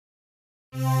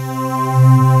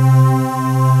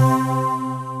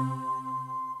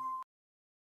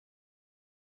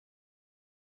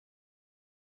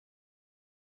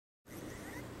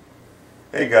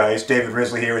Hey guys, David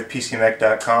Risley here with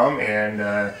PCMac.com, and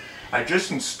I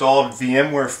just installed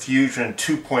VMware Fusion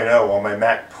 2.0 on my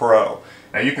Mac Pro.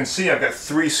 Now you can see I've got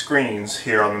three screens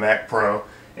here on the Mac Pro,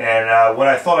 and what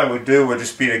I thought I would do would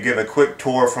just be to give a quick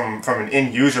tour from an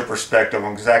end-user perspective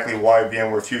on exactly why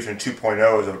VMware Fusion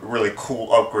 2.0 is a really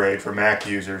cool upgrade for Mac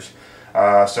users.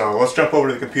 So let's jump over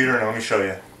to the computer and let me show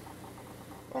you.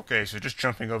 Okay, so just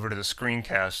jumping over to the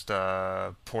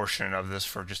screencast portion of this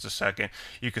for just a second,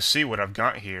 you can see what I've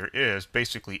got here is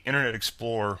basically Internet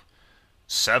Explorer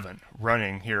 7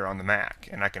 running here on the Mac,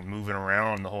 and I can move it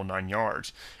around the whole 9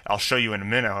 yards. I'll show you in a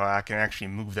minute how I can actually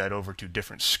move that over to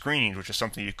different screens, which is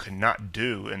something you could not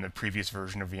do in the previous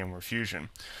version of VMware Fusion.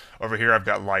 Over here I've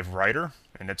got Live Writer,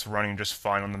 and it's running just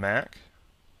fine on the Mac.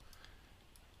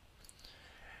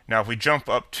 Now if we jump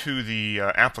up to the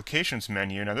Applications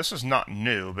menu, now this is not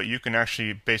new, but you can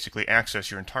actually basically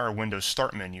access your entire Windows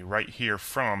Start menu right here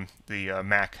from the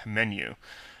Mac menu.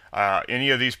 Any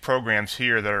of these programs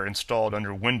here that are installed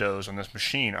under Windows on this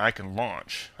machine I can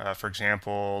launch. For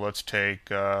example, let's take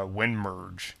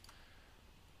WinMerge.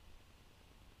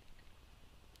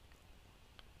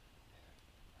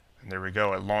 And there we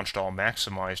go, it launched all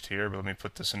maximized here, but let me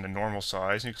put this into normal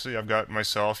size. You can see I've got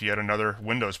myself yet another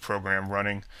Windows program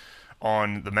running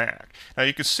on the Mac. Now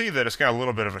you can see that it's got a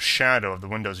little bit of a shadow of the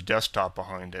Windows desktop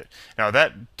behind it. Now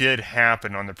that did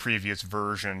happen on the previous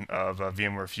version of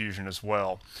VMware Fusion as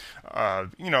well.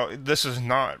 You know, this is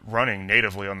not running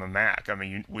natively on the Mac. I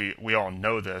mean, we all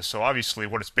know this. So obviously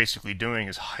what it's basically doing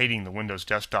is hiding the Windows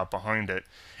desktop behind it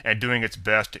and doing its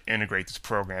best to integrate this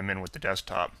program in with the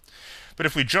desktop. But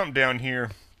if we jump down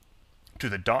here to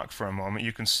the dock for a moment,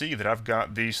 you can see that I've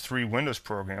got these three Windows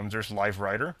programs. There's Live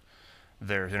Writer,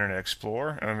 there's Internet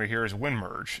Explorer, and over here is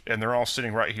WinMerge, and they're all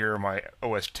sitting right here in my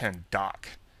OS X dock,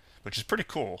 which is pretty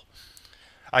cool.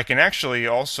 I can actually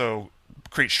also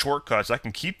create shortcuts. I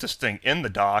can keep this thing in the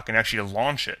dock and actually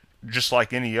launch it, just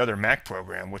like any other Mac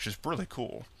program, which is really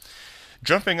cool.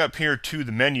 Jumping up here to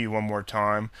the menu one more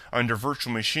time, under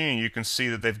Virtual Machine, you can see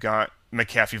that they've got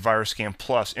McAfee Virus Scan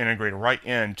Plus integrated right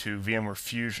into VMware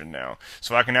Fusion now.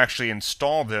 So I can actually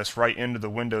install this right into the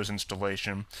Windows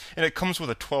installation, and it comes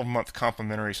with a 12-month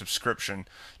complimentary subscription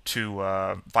to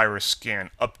Virus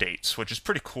Scan updates, which is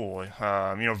pretty cool.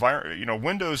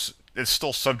 Windows is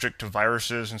still subject to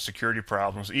viruses and security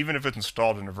problems, even if it's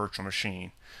installed in a virtual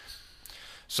machine.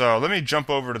 So let me jump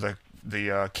over to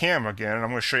the camera again, and I'm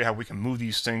going to show you how we can move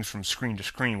these things from screen to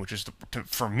screen, which is,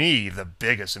 for me, the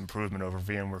biggest improvement over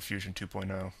VMware Fusion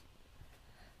 2.0.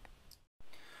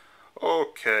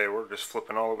 Okay, we're just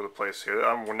flipping all over the place here.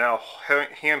 We're now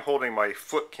hand-holding my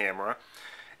flip camera,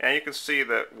 and you can see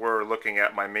that we're looking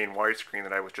at my main widescreen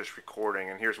that I was just recording,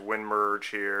 and here's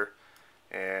WinMerge here,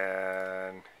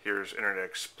 and here's Internet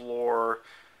Explorer.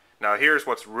 Now here's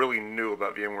what's really new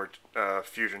about VMware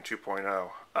Fusion 2.0.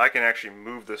 I can actually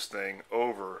move this thing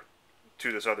over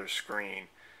to this other screen.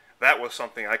 That was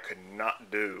something I could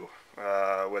not do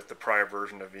with the prior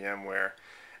version of VMware.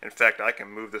 In fact, I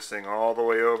can move this thing all the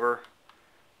way over,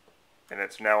 and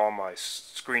it's now on my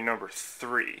screen number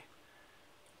 3.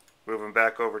 Moving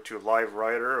back over to Live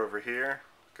Writer over here,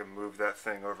 I can move that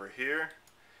thing over here.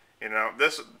 You know,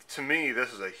 to me,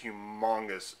 this is a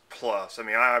humongous plus. I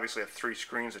mean, I obviously have 3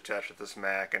 screens attached to this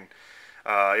Mac, and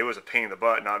it was a pain in the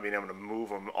butt not being able to move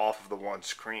them off of the one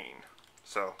screen.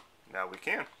 So, now we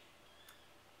can.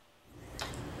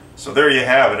 So there you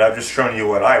have it. I've just shown you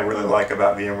what I really like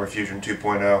about VMware Fusion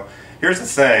 2.0. Here's the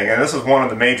thing, and this is one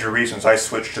of the major reasons I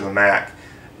switched to the Mac.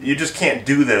 You just can't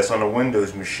do this on a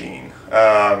Windows machine.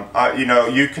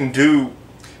 You can do...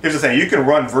 Here's the thing, you can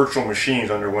run virtual machines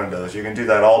under Windows. You can do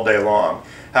that all day long.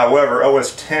 However,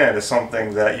 OS X is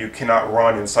something that you cannot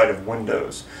run inside of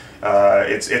Windows.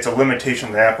 It's a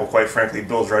limitation that Apple, quite frankly,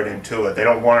 builds right into it. They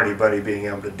don't want anybody being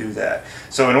able to do that.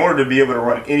 So in order to be able to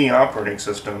run any operating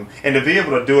system, and to be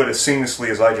able to do it as seamlessly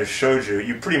as I just showed you,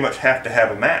 you pretty much have to have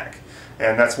a Mac.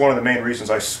 And that's one of the main reasons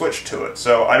I switched to it.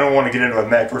 So I don't want to get into a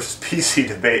Mac versus PC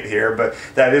debate here, but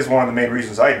that is one of the main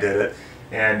reasons I did it.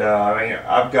 And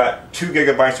I've got 2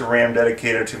 gigabytes of RAM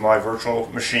dedicated to my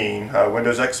virtual machine,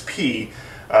 Windows XP.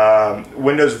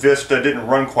 Windows Vista didn't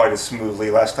run quite as smoothly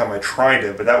last time I tried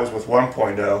it, but that was with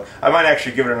 1.0. I might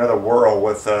actually give it another whirl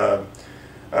with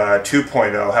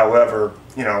 2.0. However,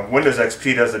 Windows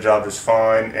XP does the job just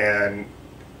fine, and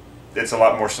it's a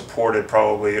lot more supported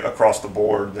probably across the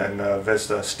board than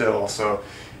Vista still. So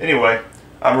anyway,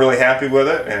 I'm really happy with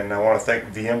it, and I want to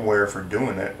thank VMware for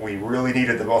doing it. We really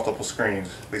needed the multiple screens,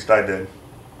 at least I did.